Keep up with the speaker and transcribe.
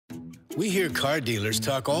We hear car dealers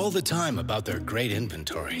talk all the time about their great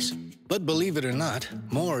inventories. But believe it or not,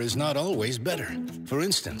 more is not always better. For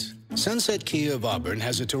instance, Sunset Kia of Auburn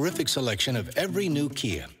has a terrific selection of every new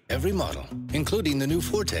Kia, every model, including the new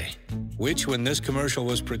Forte, which when this commercial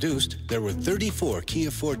was produced, there were 34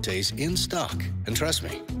 Kia Fortes in stock. And trust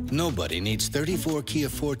me, nobody needs 34 Kia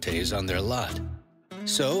Fortes on their lot.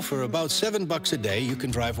 So for about $7 a day, you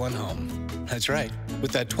can drive one home. That's right.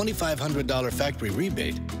 With that $2,500 factory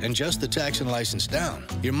rebate and just the tax and license down,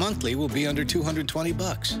 your monthly will be under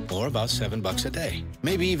 $220, or about $7 a day.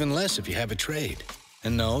 Maybe even less if you have a trade.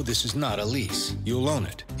 And no, this is not a lease. You'll own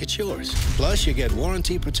it. It's yours. Plus, you get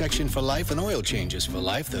warranty protection for life and oil changes for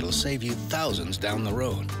life that'll save you thousands down the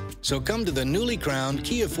road. So come to the newly crowned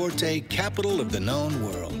Kia Forte capital of the known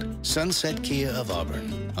world, Sunset Kia of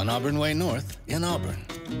Auburn, on Auburn Way North in Auburn,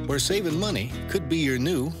 where saving money could be your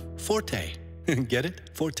new Forte. Get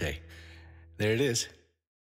it? Forte. There it is.